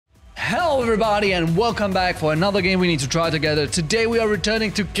Hello everybody and welcome back for another game we need to try together. Today we are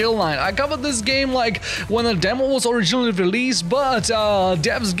returning to Kill Line. I covered this game like when the demo was originally released, but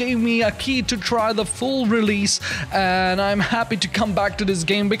devs gave me a key to try the full release, and I'm happy to come back to this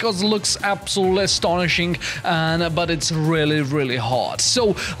game because it looks absolutely astonishing, but it's really hard.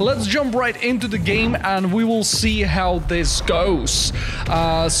 So let's jump right into the game and we will see how this goes.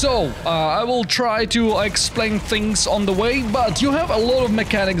 I will try to explain things on the way, but you have a lot of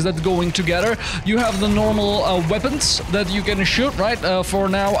mechanics that going together. You have the normal weapons that you can shoot, right? For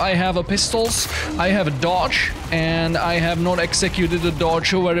now I have a pistols, I have a dodge, and I have not executed the dodge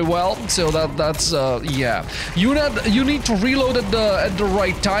very well, so that's yeah. You need to reload at the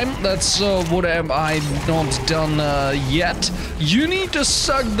right time. That's what I've not done yet. You need to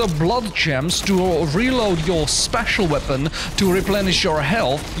suck the blood gems to reload your special weapon to replenish your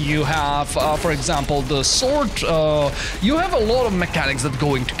health. You have, for example, the sword. You have a lot of mechanics that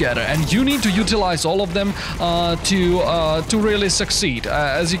going together, and you need to utilize all of them to really succeed.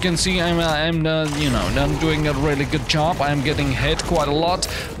 As you can see, I'm doing a really good job. I'm getting hit quite a lot.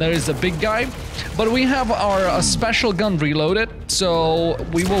 There is a big guy, but we have our special gun reloaded, so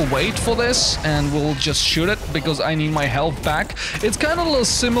we will wait for this and we'll just shoot it because I need my health back. It's kind of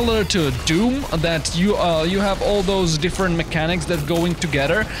similar to Doom, that you have all those different mechanics that going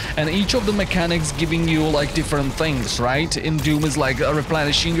together, and each of the mechanics giving you like different things, right? In Doom is like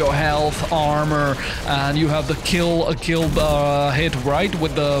replenishing your health, armor, and you have the kill hit, right,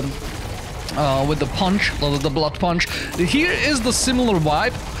 with the punch, the blood punch. Here is the similar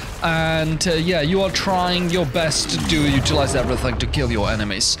vibe. And yeah, you are trying your best to utilize everything to kill your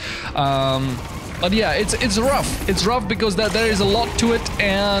enemies. But yeah, it's rough. It's rough because there is a lot to it,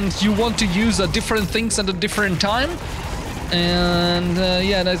 and you want to use different things at a different time. And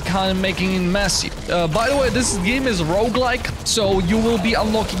yeah, that's kind of making it messy. By the way, this game is roguelike, so you will be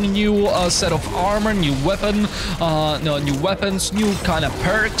unlocking a new set of armor, new weapons, new kind of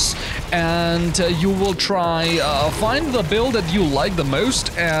perks, and you will try find the build that you like the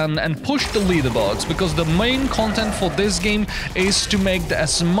most and push the leaderboards, because the main content for this game is to make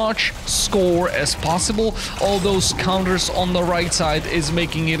as much score as possible. All those counters on the right side is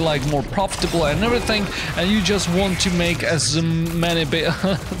making it like more profitable and everything, and you just want to make as many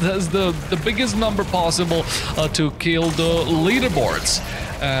that's the biggest number possible to kill the leaderboards.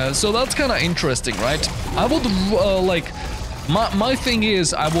 So that's kind of interesting, right? I would like my thing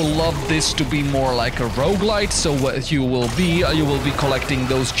is I would love this to be more like a roguelite, so you will be collecting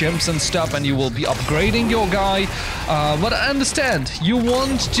those gems and stuff, and you will be upgrading your guy. But I understand you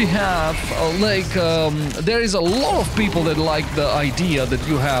want to have there is a lot of people that like the idea that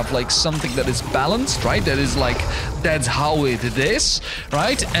you have like something that is balanced, right? That is like that's how it is,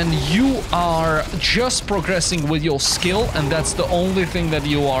 right? And you are just progressing with your skill, and that's the only thing that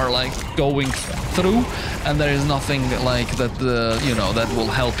you are like going through, and there is nothing like that that will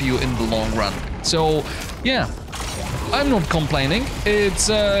help you in the long run. So yeah, I'm not complaining. It's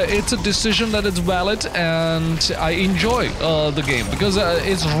a decision that is valid, and I enjoy the game because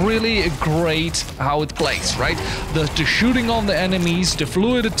it's really great how it plays, right? The shooting on the enemies, the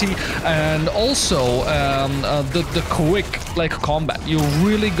fluidity, and also the quick like combat. You're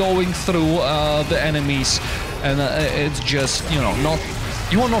really going through the enemies, and it's just you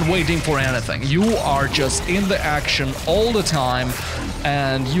are not waiting for anything. You are just in the action all the time,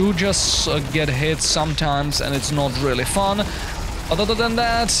 and you just get hit sometimes, and it's not really fun. But other than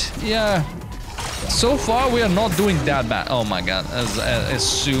that, yeah, so far we are not doing that bad. Oh my god, as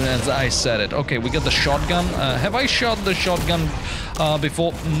soon as I said it. Okay, we got the shotgun. Have I shot the shotgun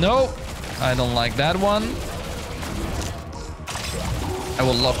before? No, I don't like that one. I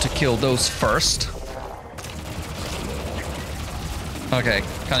would love to kill those first. Okay,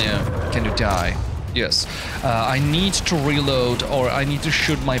 can you die? Yes. I need to reload, or I need to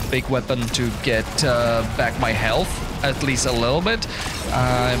shoot my big weapon to get back my health, at least a little bit.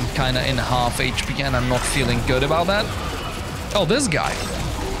 I'm kind of in half HP, and I'm not feeling good about that. Oh, this guy.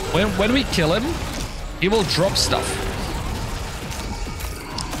 When we kill him, he will drop stuff.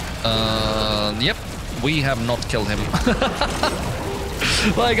 Yep, we have not killed him.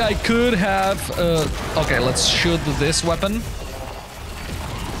 Like I could have. Okay, let's shoot this weapon.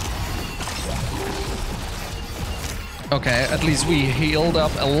 Okay, at least we healed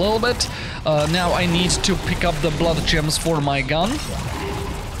up a little bit. Now I need to pick up the blood gems for my gun,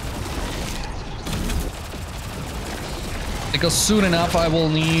 because soon enough I will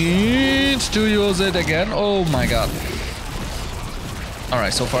need to use it again. Oh my god.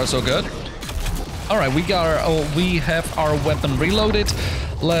 Alright, so far so good. Alright, we have our weapon reloaded.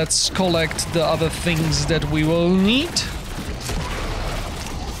 Let's collect the other things that we will need.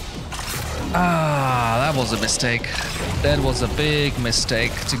 Ah, that was a mistake. That was a big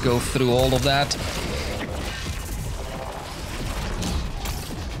mistake to go through all of that.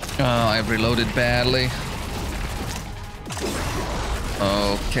 I reloaded badly.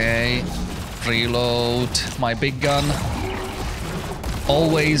 Okay. Reload my big gun.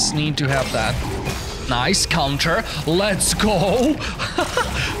 Always need to have that. Nice counter. Let's go.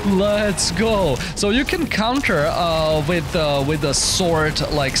 Let's go. So you can counter with a sword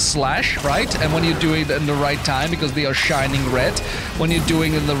like slash, right? And when you do it in the right time, because they are shining red, when you're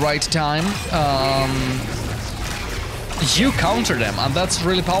doing it in the right time, you counter them, and that's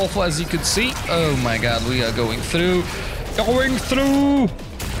really powerful, as you could see. Oh my god, we are going through. Going through.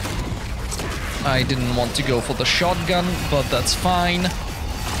 I didn't want to go for the shotgun, but that's fine.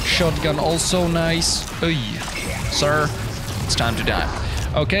 Shotgun also nice. Oy. Sir, it's time to die.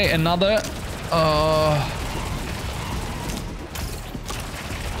 Okay, another.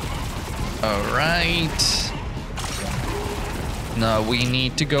 Alright. Now we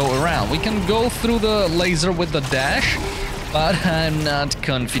need to go around. We can go through the laser with the dash, but I'm not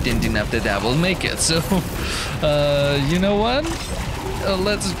confident enough that I will make it. So, you know what?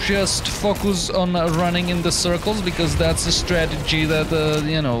 Let's just focus on running in the circles, because that's a strategy that,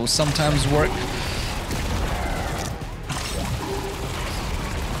 you know, sometimes work.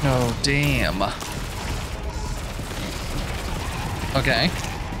 Oh, damn. Okay.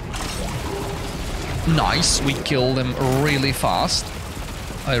 Nice, we killed him really fast.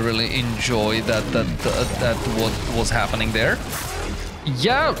 I really enjoy that what was happening there.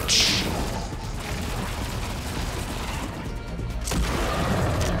 Youch!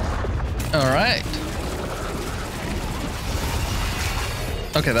 Alright.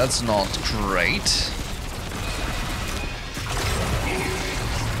 Okay, that's not great.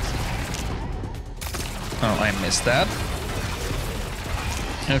 Oh, I missed that.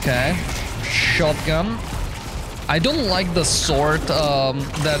 Okay. Shotgun. I don't like the sword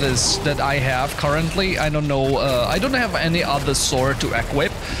that I have currently. I don't know. I don't have any other sword to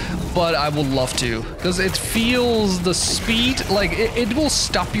equip, but I would love to, because it feels the speed, like it will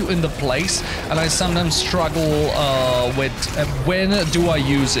stop you in the place, and I sometimes struggle with when do I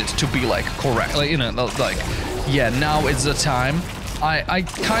use it to be like correct, like, you know, like, yeah, now is the time. I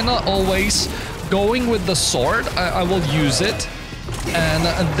kind of always going with the sword. I will use it, and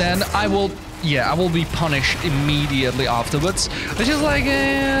then I will. Yeah, I will be punished immediately afterwards, which is like,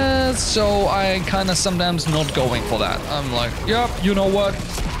 so I kind of sometimes not going for that. I'm like, yep, you know what?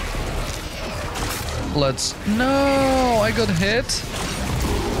 Let's... No, I got hit.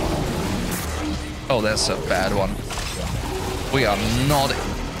 Oh, that's a bad one. We are not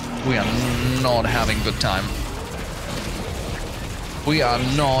having good time. We are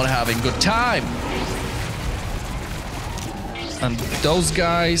not having good time. And those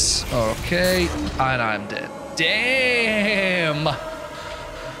guys, okay, and I'm dead. Damn!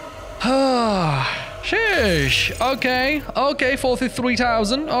 Sheesh. Okay,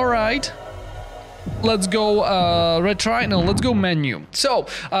 43,000, alright. Let's go retry. No, let's go menu. So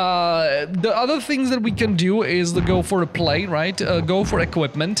the other things that we can do is to go for a play, right? Go for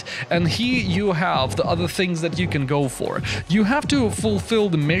equipment, and here you have the other things that you can go for. You have to fulfill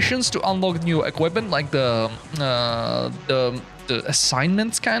the missions to unlock new equipment, like the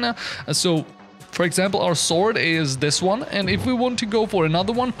assignments, kind of. So, for example, our sword is this one, and if we want to go for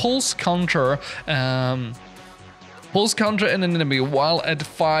another one, pulse counter. Pulse counter an enemy while at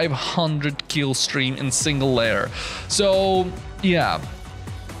 500 kill stream in single layer. So yeah,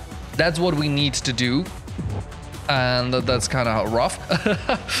 that's what we need to do, and that's kind of rough.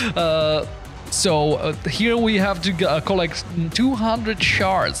 So here we have to collect 200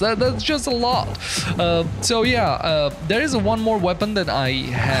 shards. That's just a lot. So yeah, there is one more weapon that I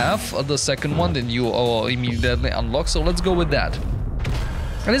have, the second one that you immediately unlock. So let's go with that.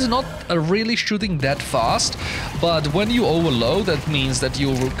 And it's not really shooting that fast, but when you overload, that means that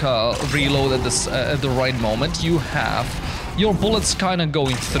you reload at the right moment. You have your bullets kind of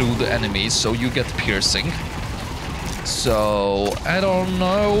going through the enemies, so you get piercing. So I don't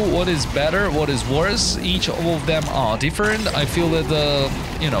know what is better, what is worse. Each of them are different. I feel that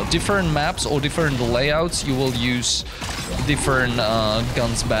different maps or different layouts, you will use different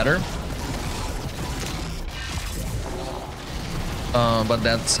guns better. But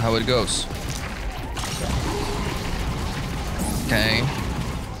that's how it goes. Okay,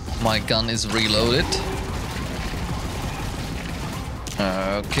 my gun is reloaded.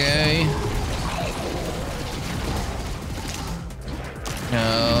 Okay.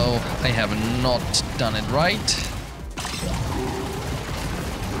 No, I have not done it right.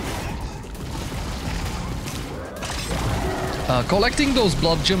 Collecting those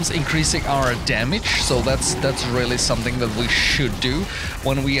blood gems, increasing our damage, so that's really something that we should do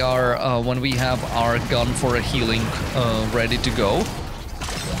when we have our gun for a healing ready to go.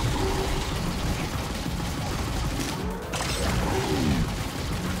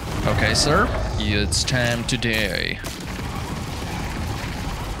 Okay, sir, it's time to die.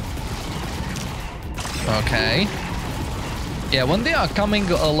 Okay. Yeah, when they are coming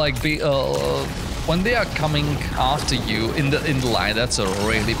when they are coming after you in the line, that's a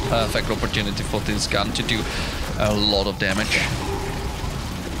really perfect opportunity for this gun to do a lot of damage.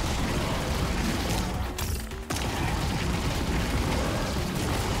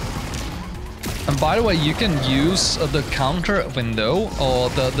 And by the way, you can use the counter window or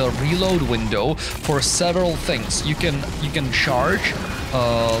the reload window for several things. You can charge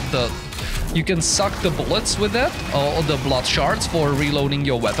you can suck the bullets with that, or the blood shards for reloading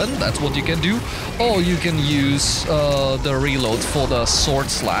your weapon. That's what you can do. Or you can use the reload for the sword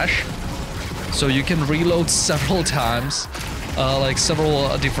slash. So you can reload several times, like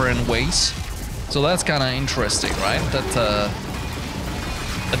several different ways. So that's kind of interesting, right? That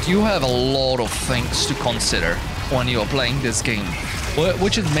you have a lot of things to consider when you're playing this game,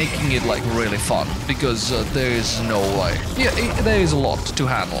 which is making it like really fun, because there is no like, there is a lot to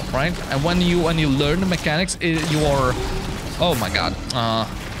handle, right? And when you learn the mechanics, you are, oh my god,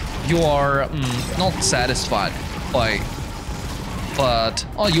 you are not satisfied by, but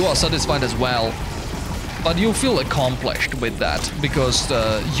you are satisfied as well, but you feel accomplished with that, because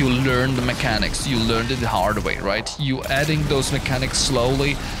you learn the mechanics, you learned it the hard way, right? You adding those mechanics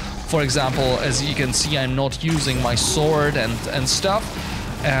slowly. For example, as you can see, I'm not using my sword and stuff,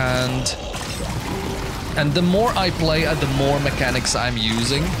 and the more I play, the more mechanics I'm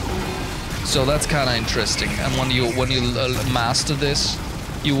using. So that's kind of interesting. And when you master this,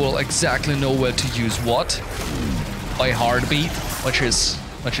 you will exactly know where to use what by heartbeat, which is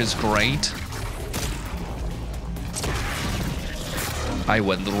great. I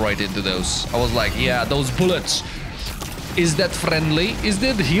went right into those. I was like, yeah, those bullets. Is that friendly? Is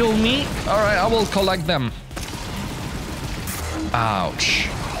that heal me? Alright, I will collect them. Ouch.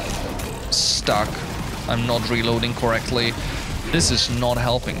 Stuck. I'm not reloading correctly. This is not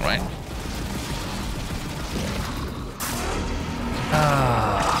helping, right?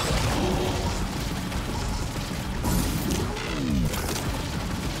 Ah.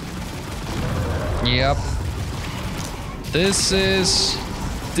 Yep. This is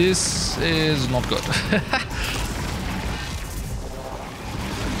not good.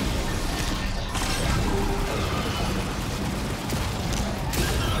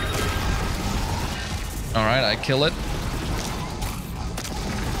 Alright, I kill it.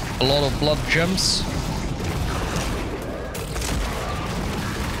 A lot of blood gems.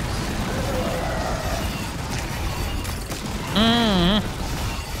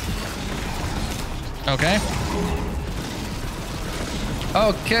 Okay.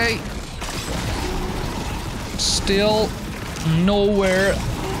 Okay. Still nowhere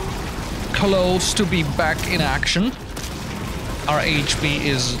close to be back in action. Our HP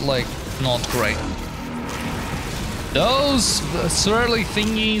is like not great. Those swirly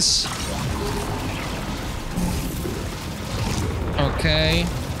thingies. Okay.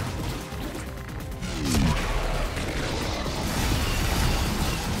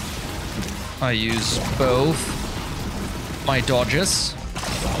 I use both my dodges.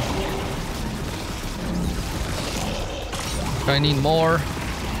 I need more.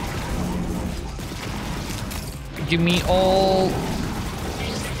 Give me all.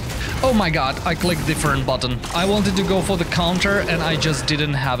 Oh my god, I clicked different button. I wanted to go for the counter and I just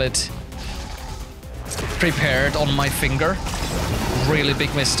didn't have it prepared on my finger. Really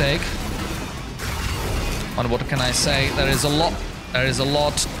big mistake. But what can I say? There is a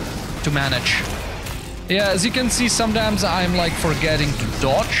lot to manage. Yeah, as you can see, sometimes I'm like forgetting to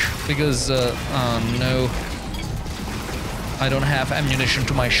dodge because no, I don't have ammunition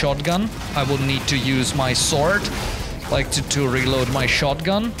to my shotgun. I will need to use my sword, like to reload my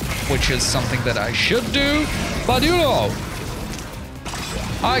shotgun, which is something that I should do, but you know,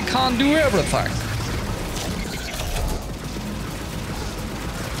 I can't do everything.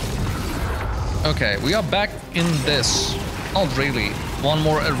 Okay, we are back in this. Not really. One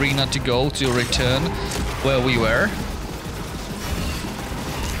more arena to go to return where we were.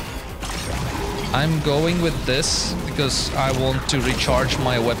 I'm going with this because I want to recharge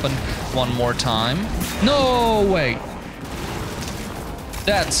my weapon one more time. No way!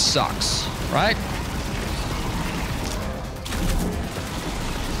 That sucks, right?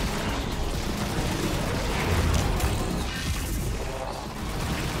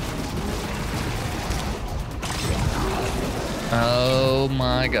 Oh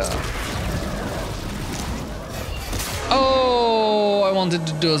my god. Oh, I wanted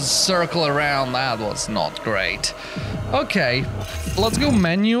to do a circle around. That was not great. Okay, let's go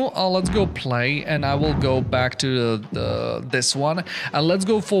menu. Let's go play, and I will go back to this one. And let's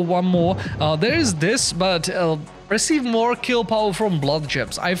go for one more. There is this, but receive more kill power from blood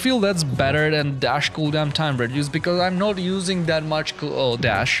gems. I feel that's better than dash cooldown time reduce because I'm not using that much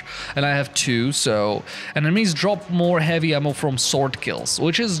dash, and I have 2. So enemies drop more heavy ammo from sword kills,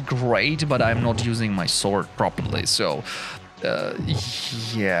 which is great, but I'm not using my sword properly. So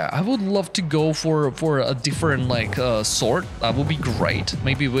yeah, I would love to go for a different like sword. That would be great.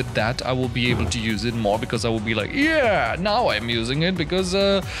 Maybe with that I will be able to use it more because I will be like, yeah, now I'm using it because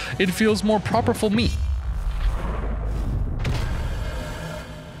it feels more proper for me.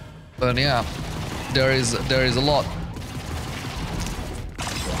 But yeah, there is a lot.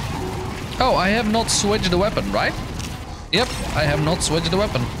 Oh, I have not switched the weapon, right? Yep, I have not switched the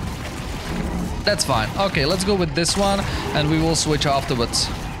weapon. That's fine. Okay, let's go with this one, and we will switch afterwards.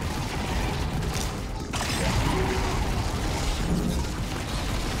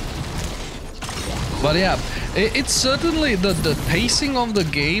 But yeah, it's certainly the pacing of the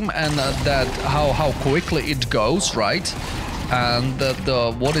game and that how quickly it goes, right? And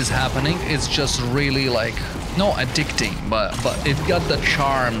the what is happening is just really like not addicting, but it got the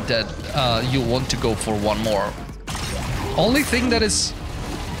charm that you want to go for one more. Only thing that is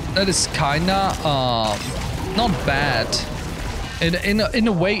kinda not bad. In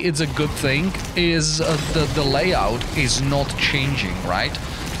a way, it's a good thing. Is the layout is not changing, right?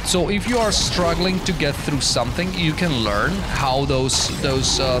 So if you are struggling to get through something, you can learn how those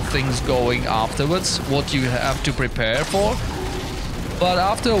things going afterwards, what you have to prepare for. But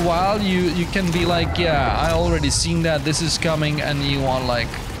after a while, you can be like, yeah, I already seen that this is coming, and you are like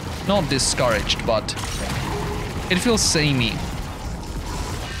not discouraged, but it feels samey.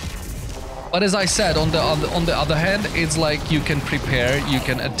 But as I said, on the other hand, it's like you can prepare, you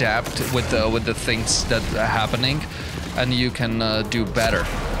can adapt with the things that are happening, and you can do better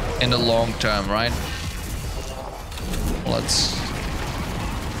in the long term, right? Let's,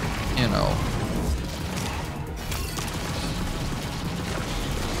 you know.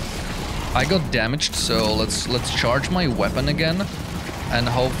 I got damaged, so let's charge my weapon again, and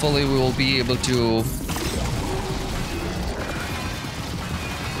hopefully we will be able to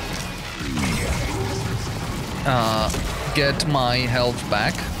get my health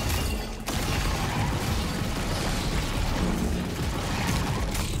back.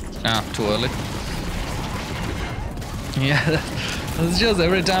 Ah, too early. Yeah, it's just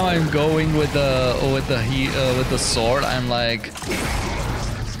every time I'm going with the sword, I'm like,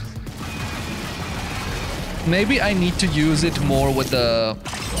 maybe I need to use it more with the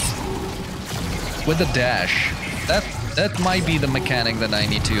dash. That might be the mechanic that I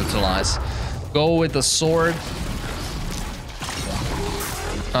need to utilize. Go with the sword.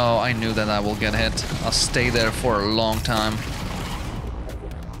 Oh, I knew that I will get hit. I'll stay there for a long time.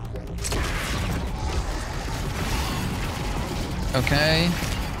 Okay.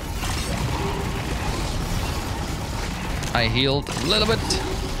 I healed a little bit.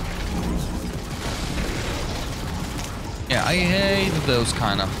 Yeah, I hate those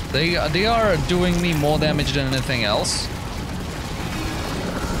kind of. They are doing me more damage than anything else.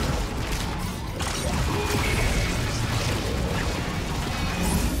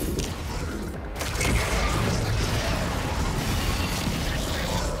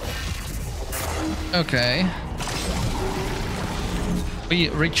 Okay. We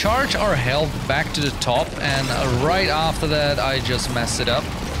recharge our health back to the top, and right after that I just mess it up.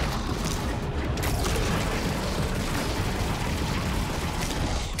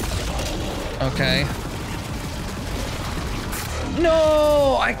 Okay.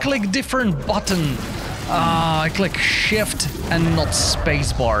 No, I click different button. I click shift and not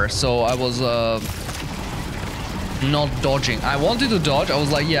spacebar, so I was not dodging. I wanted to dodge. I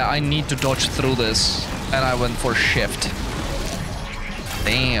was like, yeah, I need to dodge through this, and I went for shift.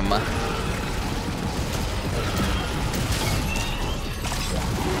 Damn.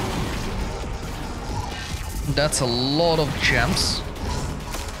 That's a lot of gems.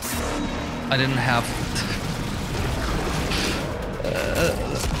 I didn't have...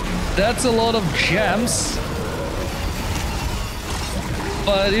 that's a lot of gems.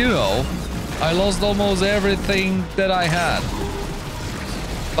 But, you know, I lost almost everything that I had.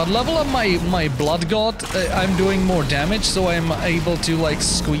 But level up my blood god, I'm doing more damage, so I'm able to, like,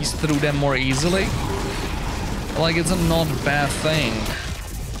 squeeze through them more easily. Like, it's a not bad thing.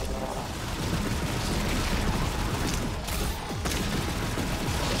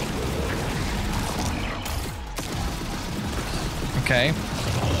 Okay.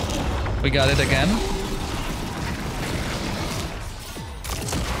 We got it again.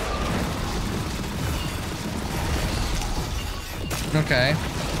 Okay.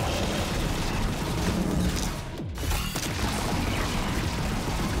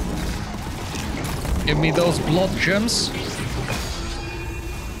 Give me those blood gems.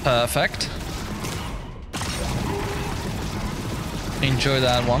 Perfect. Enjoy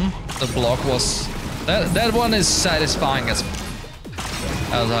that one. The block was... That one is satisfying as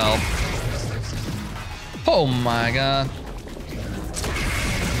hell. Oh my god.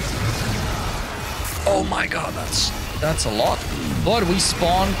 Oh my god, that's a lot. But we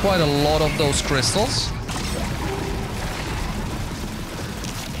spawned quite a lot of those crystals.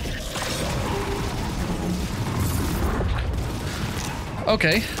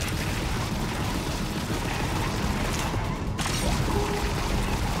 Okay.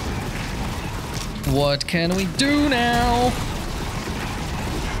 What can we do now?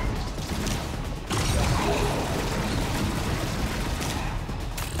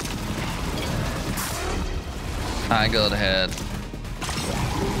 I got ahead.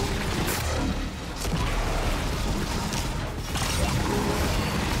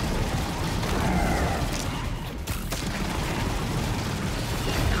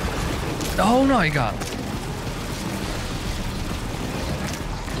 Oh no, I got it.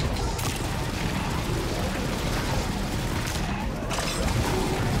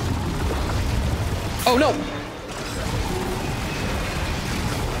 Oh no!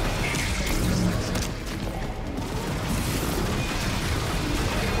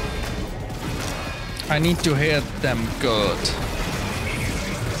 I need to hit them good.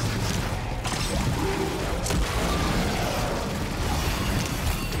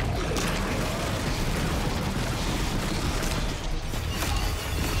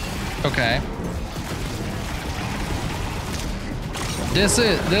 Okay. This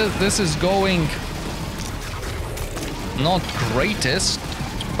is going not greatest,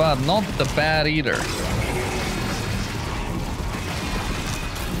 but not the bad either.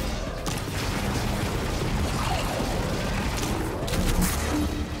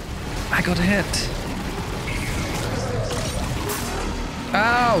 I got hit.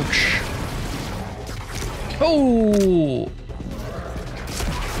 Ouch. Oh.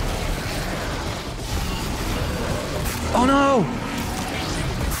 Oh no!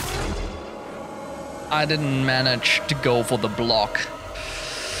 I didn't manage to go for the block.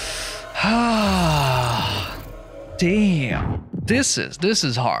 Damn. This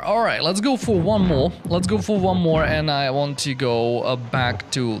is hard. All right, let's go for one more. Let's go for one more, and I want to go back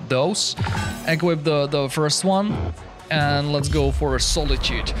to those. Equip the first one, and let's go for a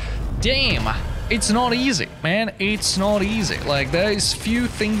solitude. Damn. It's not easy, man. It's not easy. Like, there is few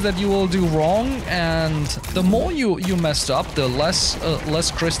things that you will do wrong, and the more you messed up, the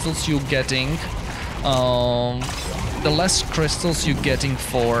less crystals you're getting. The less crystals you're getting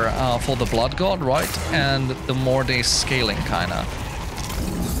for the blood god, right? And the more they're scaling, kinda.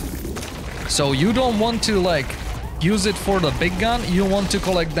 So you don't want to like use it for the big gun. You want to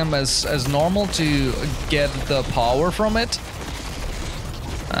collect them as normal to get the power from it.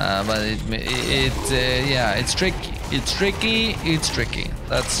 But yeah, it's tricky. It's tricky. It's tricky.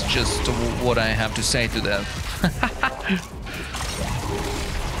 That's just what I have to say to that.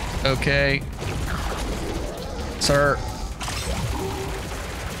 Okay, sir.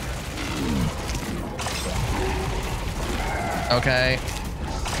 Okay.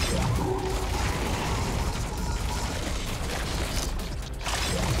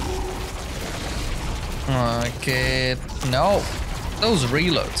 Okay. No. Those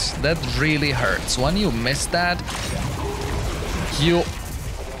reloads, that really hurts. When you miss that,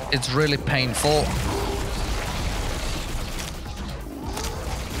 it's really painful.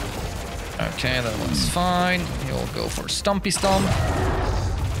 Okay, that one's fine. He'll go for Stumpy Stomp.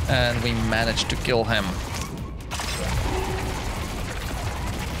 And we managed to kill him.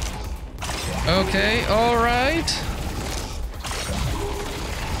 Okay, alright.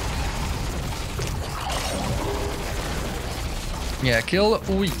 Yeah, kill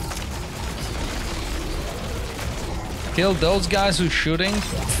those guys who's shooting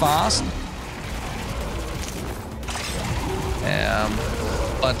fast.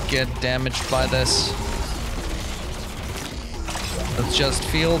 But get damaged by this. Let's just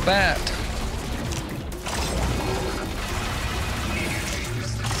feel bad.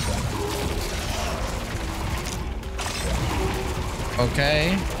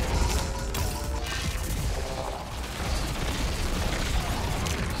 Okay.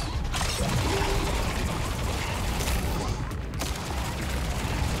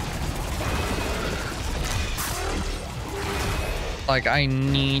 Like, I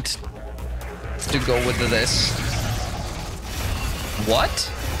need to go with this. What?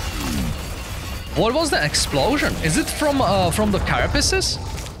 What was the explosion? Is it from the carapaces?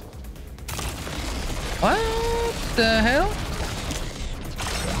 What the hell?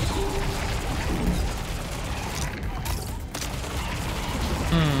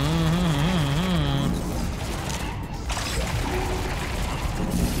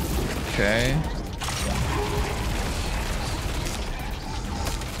 Okay.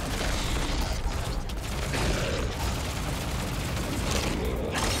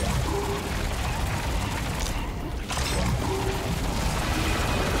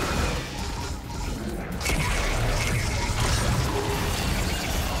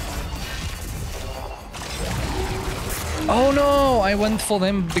 Oh no, I went for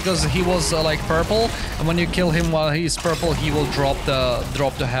him because he was like purple, and when you kill him while he's purple, he will drop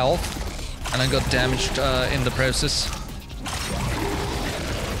the health, and I got damaged in the process.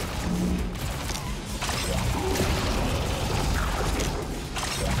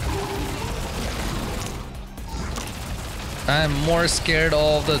 I'm more scared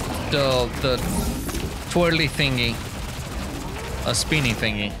of the twirly thingy, a spinny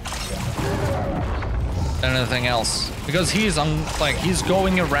thingy, than anything else. Because he's he's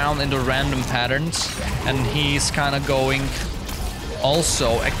going around into random patterns, and he's kind of going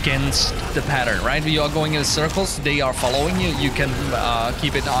also against the pattern, right? You are going in circles, they are following you. You can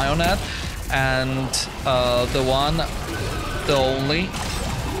keep an eye on that. And the only.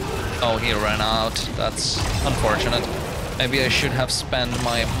 Oh, he ran out. That's unfortunate. Maybe I should have spent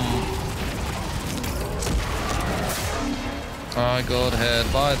my. I got hit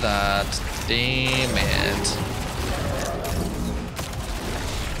by that. Damn it.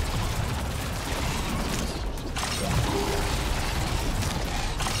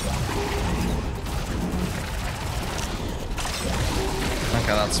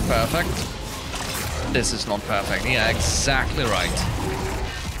 Okay, that's perfect. This is not perfect. Yeah, exactly right.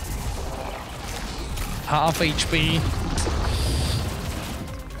 Half HP.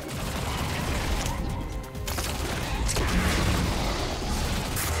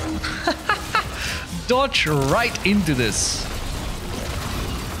 Dodge right into this.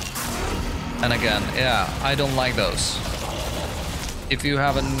 And again, yeah, I don't like those. If you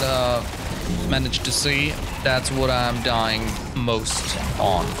haven't managed to see, that's what I'm dying most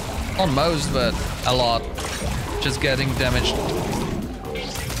on. Not most, but a lot. Just getting damaged.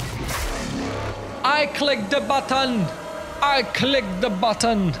 I clicked the button. I clicked the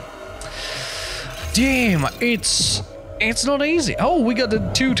button. Damn, it's not easy. Oh, we got the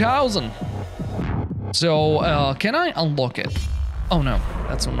 2000. So, can I unlock it? Oh no,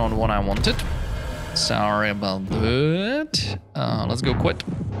 that's not what I wanted. Sorry about that. Let's go quit.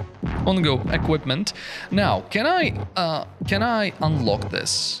 On go equipment. Now, can I unlock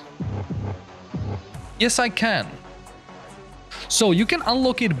this? Yes, I can. So you can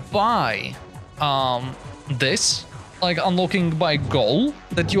unlock it by this, like unlocking by goal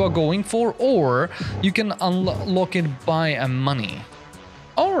that you are going for, or you can unlock it by money.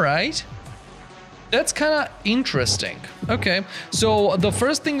 All right. That's kind of interesting. Okay, so the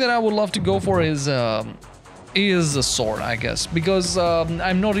first thing that I would love to go for is a sword, I guess, because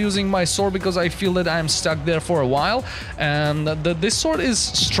I'm not using my sword because I feel that I'm stuck there for a while, and this sword is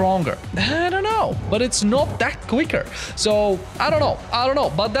stronger. I don't know, but it's not that quicker. So I don't know.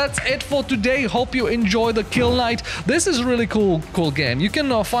 But that's it for today. Hope you enjoy the Kill Knight. This is a really cool game. You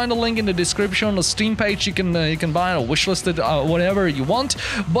can find a link in the description on the Steam page. You can buy it or wishlist it, whatever you want.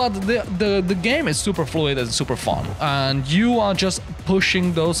 But the game is super fluid and super fun, and you are just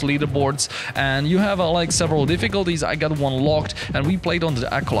pushing those leaderboards, and you have like several difficulties. I got one locked, and we played on the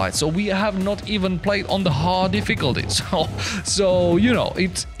Acolyte, so we have not even played on the hard difficulty. So you know,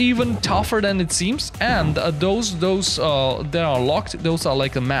 it's even tougher than it seems. And those that are locked, those are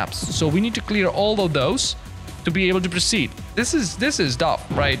like the maps. So we need to clear all of those to be able to proceed. This is tough,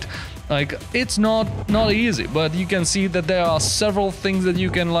 right? Like, it's not easy, but you can see that there are several things that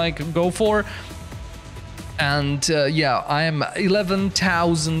you can like go for. And yeah, I am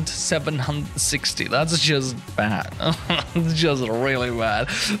 11,760. That's just bad. It's just really bad.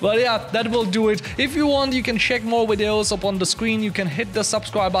 But yeah, that will do it. If you want, you can check more videos up on the screen. You can hit the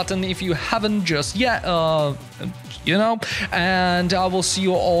subscribe button if you haven't just yet. You know, and I will see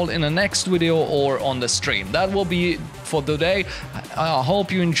you all in the next video or on the stream. That will be for the day. I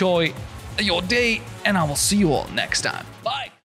hope you enjoy your day, and I will see you all next time. Bye.